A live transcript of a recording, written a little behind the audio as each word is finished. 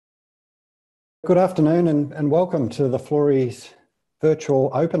Good afternoon and welcome to the Florey's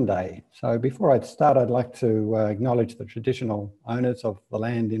virtual open day. So before I start, I'd like to acknowledge the traditional owners of the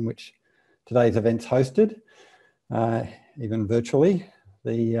land in which today's event's hosted, even virtually,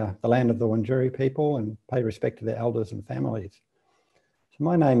 the land of the Wurundjeri people, and pay respect to their elders and families. So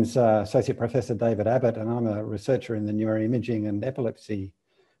my name's Associate Professor David Abbott, and I'm a researcher in the neuroimaging and epilepsy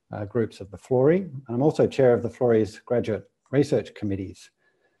groups of the Florey. And I'm also chair of the Florey's graduate research committees.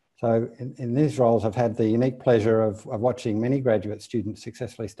 So in these roles, I've had the unique pleasure of watching many graduate students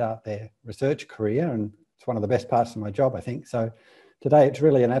successfully start their research career, and it's one of the best parts of my job, I think. So today it's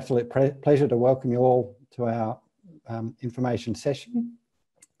really an absolute pleasure to welcome you all to our information session.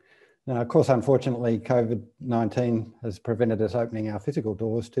 Now, of course, unfortunately, COVID-19 has prevented us opening our physical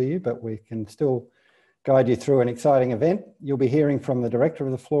doors to you, but we can still guide you through an exciting event. You'll be hearing from the director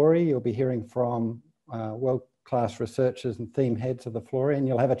of the Florey, you'll be hearing from world-class researchers and theme heads of the Florey, and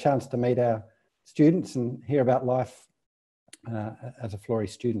you'll have a chance to meet our students and hear about life as a Florey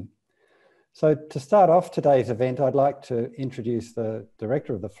student. So to start off today's event, I'd like to introduce the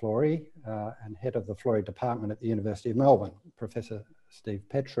director of the Florey and head of the Florey department at the University of Melbourne, Professor Steven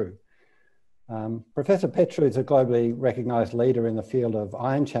Petrou. Professor Petrou is a globally recognised leader in the field of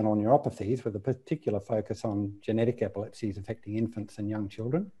ion channel neuropathies with a particular focus on genetic epilepsies affecting infants and young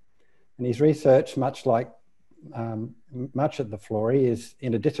children. And his research, much like much at the Florey, is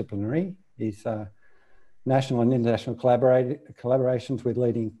interdisciplinary. He's national and international collaborations with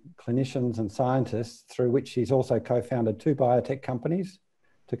leading clinicians and scientists, through which he's also co-founded 2 biotech companies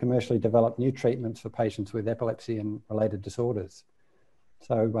to commercially develop new treatments for patients with epilepsy and related disorders.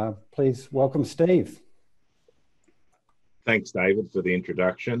 So please welcome Steve. Thanks, David, for the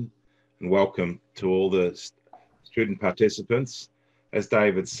introduction, and welcome to all the student participants. As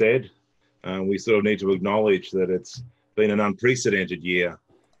David said, we sort of need to acknowledge that it's been an unprecedented year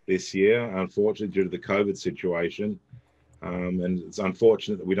this year, unfortunately, due to the COVID situation. And it's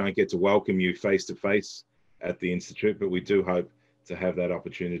unfortunate that we don't get to welcome you face-to-face at the Institute, but we do hope to have that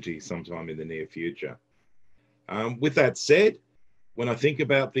opportunity sometime in the near future. With that said, when I think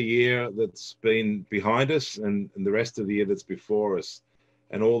about the year that's been behind us and the rest of the year that's before us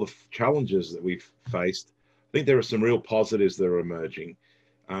and all the challenges that we've faced, I think there are some real positives that are emerging.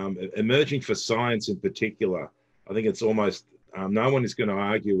 Emerging for science in particular. I think it's almost, no one is going to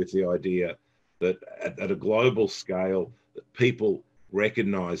argue with the idea that at a global scale, that people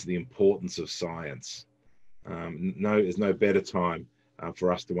recognize the importance of science. There's no better time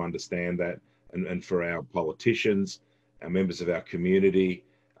for us to understand that, and for our politicians, our members of our community,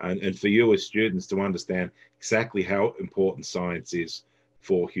 and for you as students to understand exactly how important science is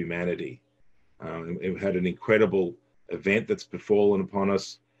for humanity. We've had an incredible event that's befallen upon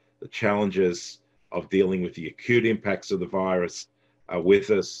us. The challenges of dealing with the acute impacts of the virus are with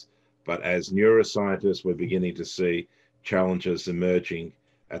us, but as neuroscientists, we're beginning to see challenges emerging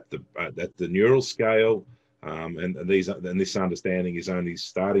at the neural scale, and this understanding is only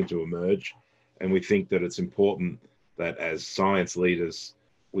starting to emerge. And we think that it's important that as science leaders,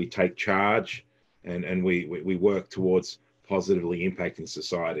 we take charge and we work towards positively impacting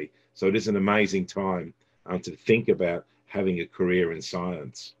society. So it is an amazing time to think about having a career in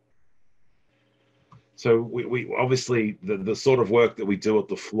science. So we obviously, the sort of work that we do at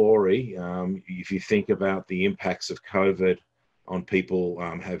the Florey, if you think about the impacts of COVID on people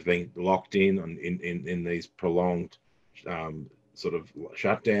have been locked in these prolonged sort of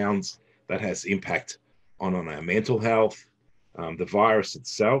shutdowns, that has impact on our mental health. The virus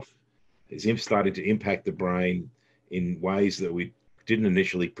itself is starting to impact the brain in ways that we didn't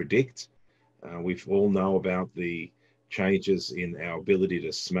initially predict. We all know about the changes in our ability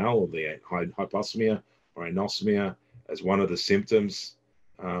to smell, the hyposmia or anosmia, as one of the symptoms,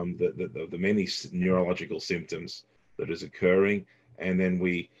 the many neurological symptoms that is occurring. And then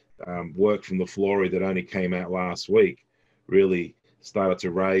we work from the Florey that only came out last week, really started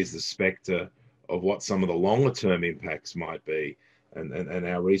to raise the spectre of what some of the longer term impacts might be. And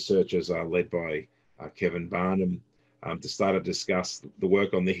our researchers are led by Kevin Barnum to start to discuss the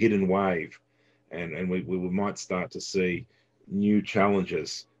work on the hidden wave. And we might start to see new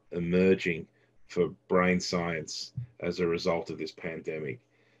challenges emerging for brain science as a result of this pandemic.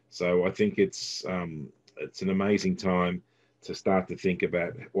 So I think it's an amazing time to start to think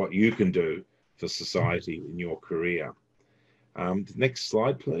about what you can do for society in your career. Next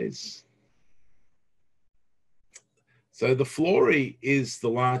slide, please. So the Florey is the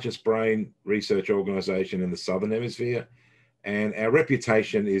largest brain research organisation in the Southern Hemisphere, and our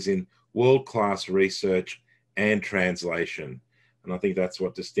reputation is in world-class research and translation. And I think that's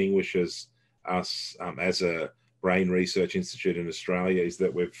what distinguishes us as a Brain Research Institute in Australia is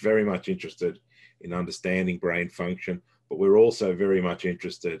that we're very much interested in understanding brain function, but we're also very much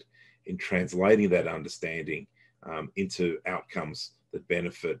interested in translating that understanding into outcomes that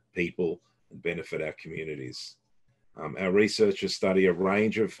benefit people and benefit our communities. Our researchers study a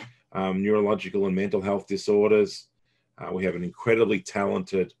range of neurological and mental health disorders. We have an incredibly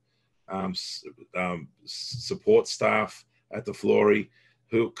talented support staff at the Florey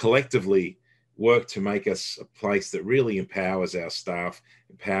who collectively work to make us a place that really empowers our staff,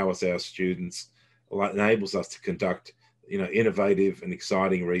 empowers our students, enables us to conduct, innovative and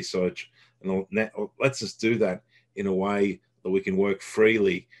exciting research, and lets us do that in a way that we can work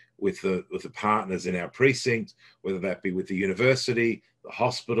freely with the partners in our precinct, whether that be with the university, the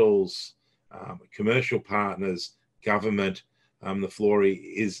hospitals, commercial partners, government. The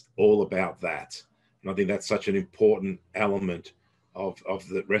Florey is all about that. And I think that's such an important element of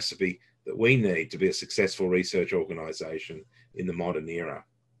the recipe that we need to be a successful research organisation in the modern era.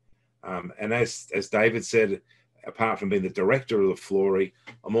 And as David said, apart from being the director of the Florey,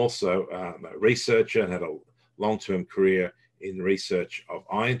 I'm also a researcher and had a long-term career in research of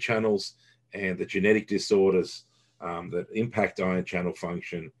ion channels and the genetic disorders that impact ion channel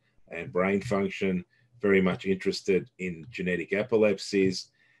function and brain function. Very much interested in genetic epilepsies.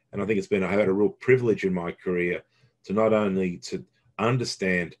 And I think I had a real privilege in my career to not only to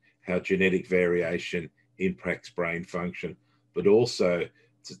understand how genetic variation impacts brain function, but also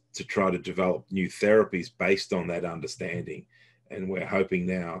to try to develop new therapies based on that understanding. And we're hoping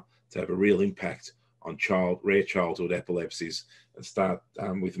now to have a real impact on rare childhood epilepsies, and start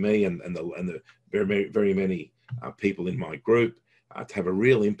with me and the very, very many people in my group to have a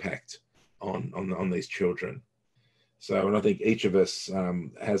real impact on these children. So, and I think each of us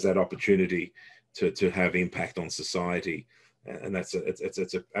has that opportunity to have impact on society, and it's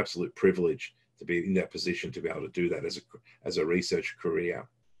an absolute privilege to be in that position to be able to do that as a research career.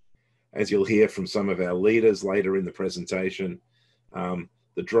 As you'll hear from some of our leaders later in the presentation,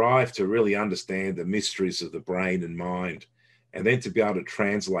 the drive to really understand the mysteries of the brain and mind, and then to be able to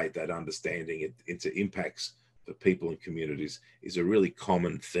translate that understanding into impacts for people and communities is a really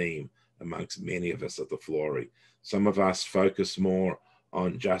common theme amongst many of us at the Florey. Some of us focus more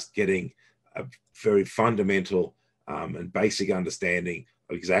on just getting a very fundamental and basic understanding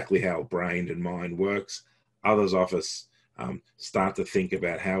of exactly how brain and mind works. Others of us start to think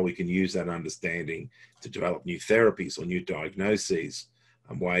about how we can use that understanding to develop new therapies or new diagnoses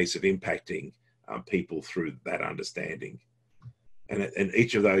and ways of impacting people through that understanding. And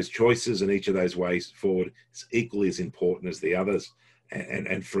each of those choices and each of those ways forward is equally as important as the others.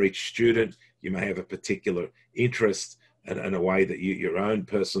 And for each student, you may have a particular interest and a way that your own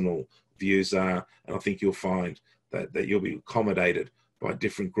personal views are. And I think you'll find that you'll be accommodated by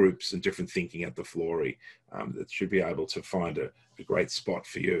different groups and different thinking at the Florey that should be able to find a great spot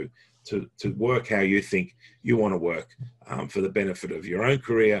for you to work how you think you want to work for the benefit of your own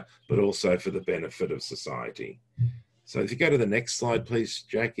career, but also for the benefit of society. So if you go to the next slide, please,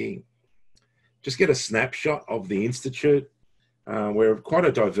 Jackie. Just get a snapshot of the Institute. We're quite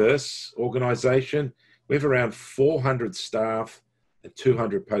a diverse organisation. We have around 400 staff and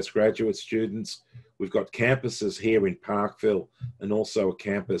 200 postgraduate students. We've got campuses here in Parkville and also a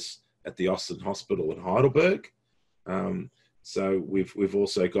campus at the Austin Hospital in Heidelberg. So we've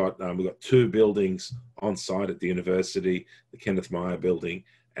also got we've got 2 buildings on site at the university, the Kenneth Meyer building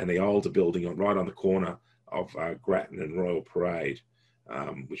and the older building right on the corner of Grattan and Royal Parade,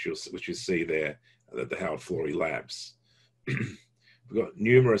 which you see there at the Howard Florey Labs. We've got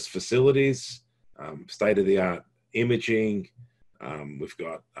numerous facilities, state-of-the-art imaging. We've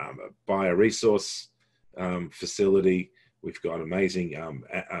got a bioresource facility. We've got amazing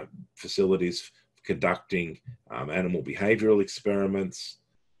facilities for conducting animal behavioral experiments.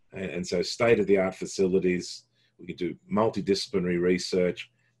 And so state-of-the-art facilities. We can do multidisciplinary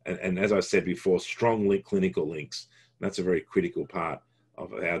research. And as I said before, strong clinical links. And that's a very critical part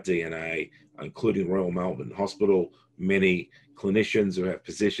of our DNA, including Royal Melbourne Hospital. Many clinicians who have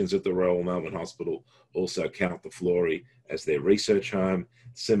positions at the Royal Melbourne Hospital also count the Florey as their research home,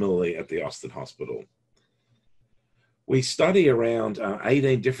 similarly at the Austin Hospital. We study around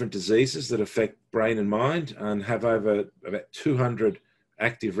 18 different diseases that affect brain and mind and have over about 200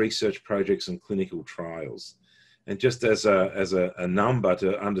 active research projects and clinical trials. And just as a number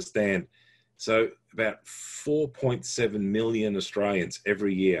to understand, so about 4.7 million Australians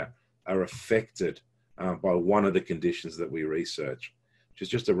every year are affected by one of the conditions that we research, which is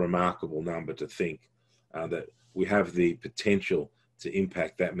just a remarkable number to think that we have the potential to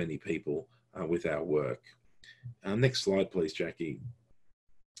impact that many people with our work. Next slide, please, Jackie.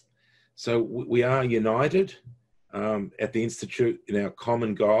 So we are united at the Institute in our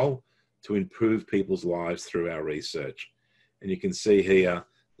common goal to improve people's lives through our research. And you can see here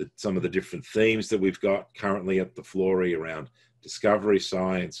that some of the different themes that we've got currently at the Florey around discovery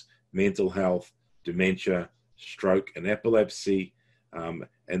science, mental health, dementia, stroke and epilepsy. And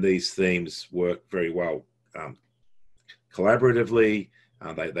these themes work very well collaboratively.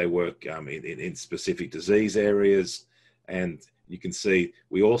 They work in specific disease areas. And you can see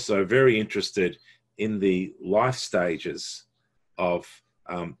we also very interested in the life stages of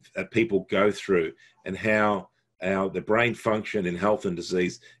that people go through, and how the brain function in health and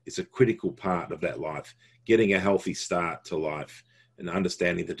disease is a critical part of that life, getting a healthy start to life and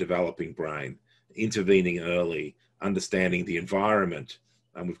understanding the developing brain, intervening early, understanding the environment.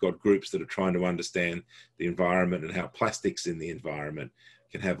 And we've got groups that are trying to understand the environment and how plastics in the environment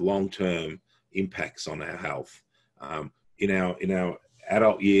can have long-term impacts on our health. In our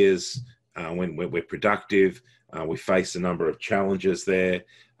adult years, when we're productive, we face a number of challenges there,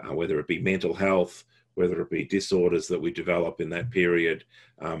 whether it be mental health, whether it be disorders that we develop in that period.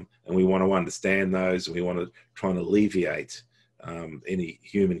 And we want to understand those, and we want to try and alleviate any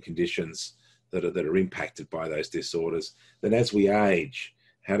human conditions that are impacted by those disorders. Then as we age,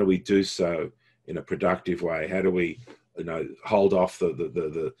 how do we do so in a productive way? How do we hold off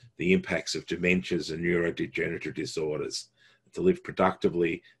the impacts of dementias and neurodegenerative disorders, to live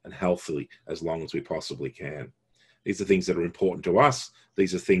productively and healthily as long as we possibly can? These are things that are important to us.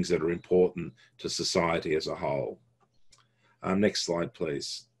 These are things that are important to society as a whole. Next slide,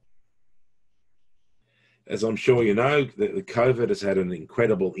 please. As I'm sure you know, the COVID has had an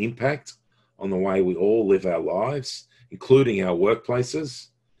incredible impact on the way we all live our lives, including our workplaces.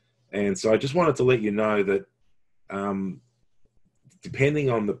 And so I just wanted to let you know that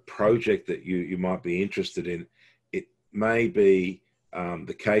depending on the project that you might be interested in, it may be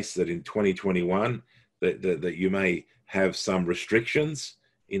the case that in 2021 that you may have some restrictions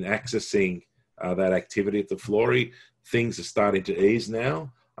in accessing that activity at the Florey. Things are starting to ease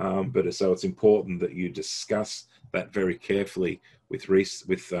now, but so it's important that you discuss that very carefully with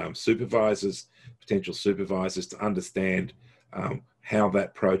supervisors, potential supervisors, to understand how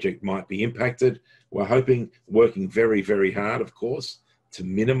that project might be impacted. We're working very, very hard, of course, to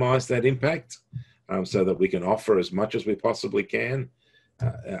minimize that impact so that we can offer as much as we possibly can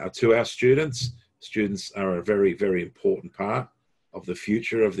to our students. Students are a very, very important part of the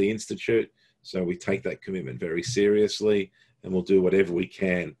future of the Institute. So we take that commitment very seriously, and we'll do whatever we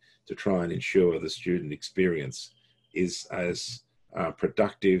can to try and ensure the student experience is as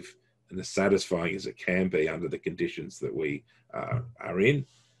productive and as satisfying as it can be under the conditions that we are in.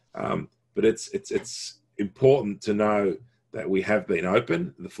 But it's important to know that we have been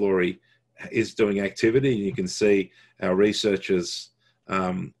open. The Florey is doing activity, and you can see our researchers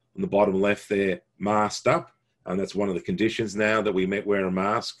on the bottom left there, masked up. And that's one of the conditions now, that we wear a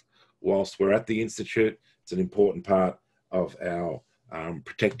mask whilst we're at the Institute. It's an important part of our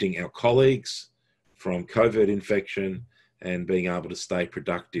protecting our colleagues from COVID infection and being able to stay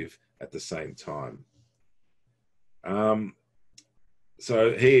productive at the same time.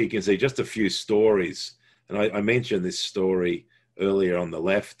 So here you can see just a few stories. And I mentioned this story earlier on the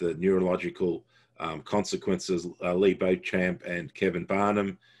left, the neurological consequences. Lee Beauchamp and Kevin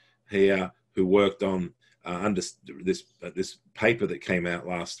Barnum here, who worked on under this paper that came out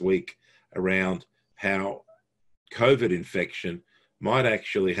last week around how COVID infection might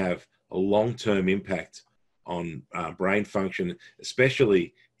actually have a long-term impact on brain function,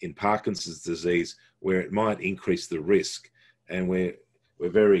 especially in Parkinson's disease, where it might increase the risk. And we're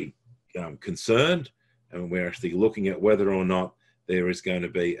very concerned, and we're actually looking at whether or not there is going to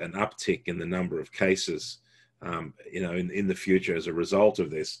be an uptick in the number of cases, in the future as a result of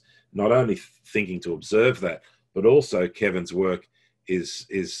this. Not only thinking to observe that, but also Kevin's work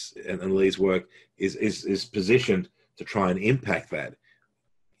and Lee's work is positioned to try and impact that.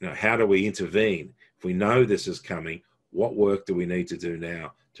 How do we intervene? If we know this is coming, what work do we need to do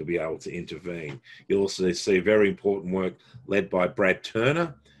now to be able to intervene? You'll also see very important work led by Brad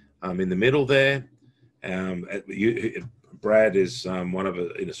Turner in the middle there. Brad is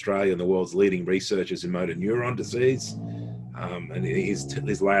in Australia, and the world's leading researchers in motor neuron disease. And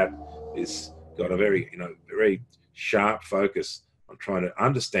his lab is got a very sharp focus on trying to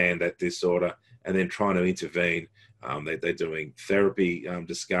understand that disorder and then trying to intervene. They're doing therapy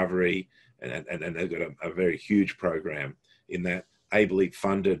discovery, and they've got a very huge program in that, ably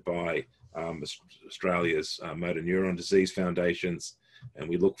funded by Australia's Motor Neuron Disease Foundations. And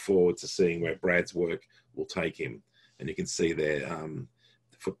we look forward to seeing where Brad's work will take him. And you can see there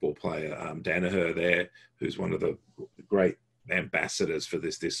the football player Danaher there, who's one of the great ambassadors for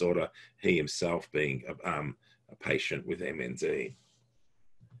this disorder, he himself being a patient with MND.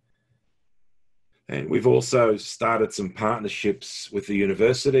 And we've also started some partnerships with the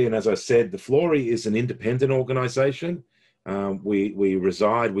university. And as I said, the Florey is an independent organisation. We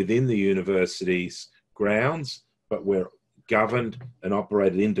reside within the university's grounds, but we're governed and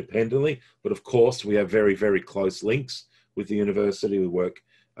operated independently. But of course, we have very, very close links with the university. We work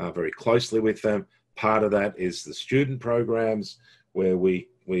very closely with them. Part of that is the student programs, where we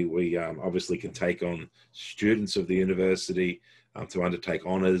obviously can take on students of the university to undertake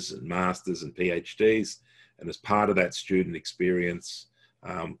honours and masters and PhDs. And as part of that student experience,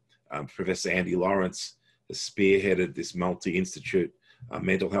 Professor Andy Lawrence has spearheaded this multi-institute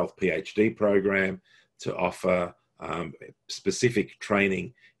mental health PhD program to offer specific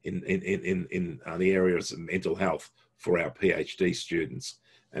training in the areas of mental health for our PhD students.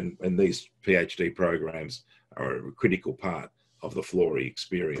 And these PhD programs are a critical part of the Florey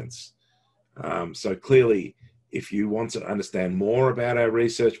experience. So clearly, if you want to understand more about our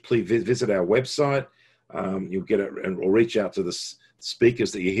research, please visit our website. You'll get it, and we'll reach out to the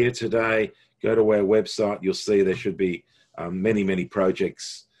speakers that you hear today. Go to our website. You'll see there should be many, many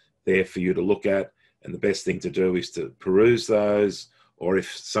projects there for you to look at. And the best thing to do is to peruse those, or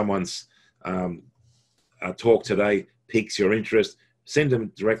if someone's talk today piques your interest, send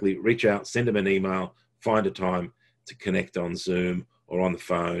them directly, reach out, send them an email, find a time to connect on Zoom or on the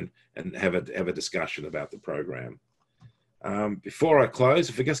phone and have a discussion about the program. Before I close,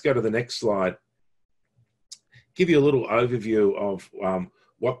 if we just go to the next slide, give you a little overview of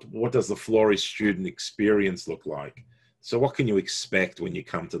what does the Florey student experience look like. So what can you expect when you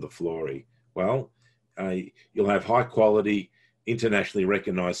come to the Florey? Well, you'll have high quality, internationally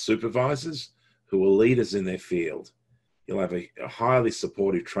recognized supervisors who are leaders in their field. You'll have a highly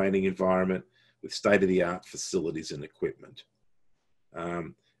supportive training environment with state-of-the-art facilities and equipment.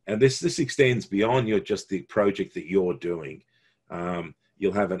 And this extends beyond just the project that you're doing.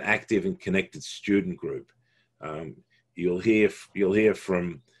 You'll have an active and connected student group. You'll hear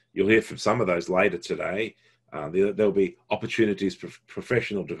from some of those later today. There'll be opportunities for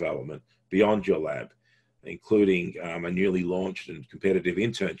professional development beyond your lab, including a newly launched and competitive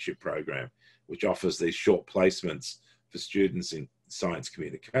internship program, which offers these short placements for students in science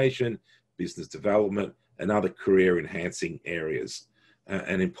communication, business development, and other career-enhancing areas.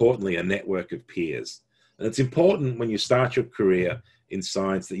 And importantly, a network of peers. And it's important when you start your career in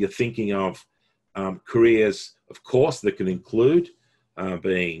science that you're thinking of careers, of course, that can include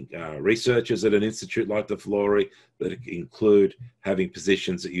being researchers at an institute like the Florey, that include having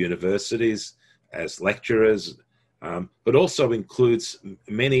positions at universities as lecturers, but also includes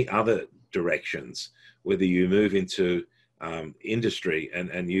many other directions, whether you move into industry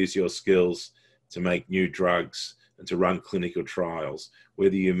and use your skills to make new drugs and to run clinical trials,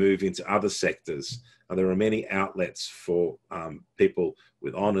 whether you move into other sectors. There are many outlets for people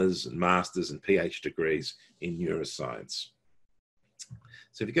with honours and masters and PhD degrees in neuroscience.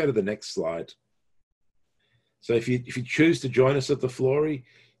 So if you go to the next slide. So if you choose to join us at the Florey,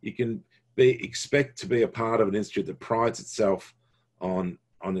 you can expect to be a part of an institute that prides itself on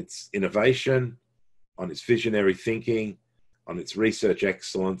its innovation, on its visionary thinking, on its research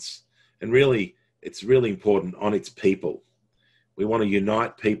excellence, and really, it's really important on its people. We want to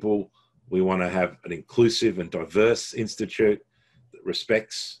unite people. We want to have an inclusive and diverse institute that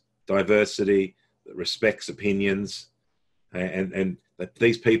respects diversity, that respects opinions, and that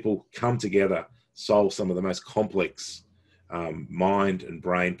these people come together, solve some of the most complex mind and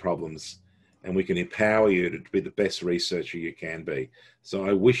brain problems, and we can empower you to be the best researcher you can be. So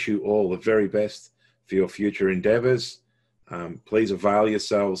I wish you all the very best for your future endeavours. Please avail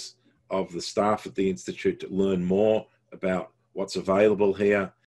yourselves of the staff at the Institute to learn more about what's available here.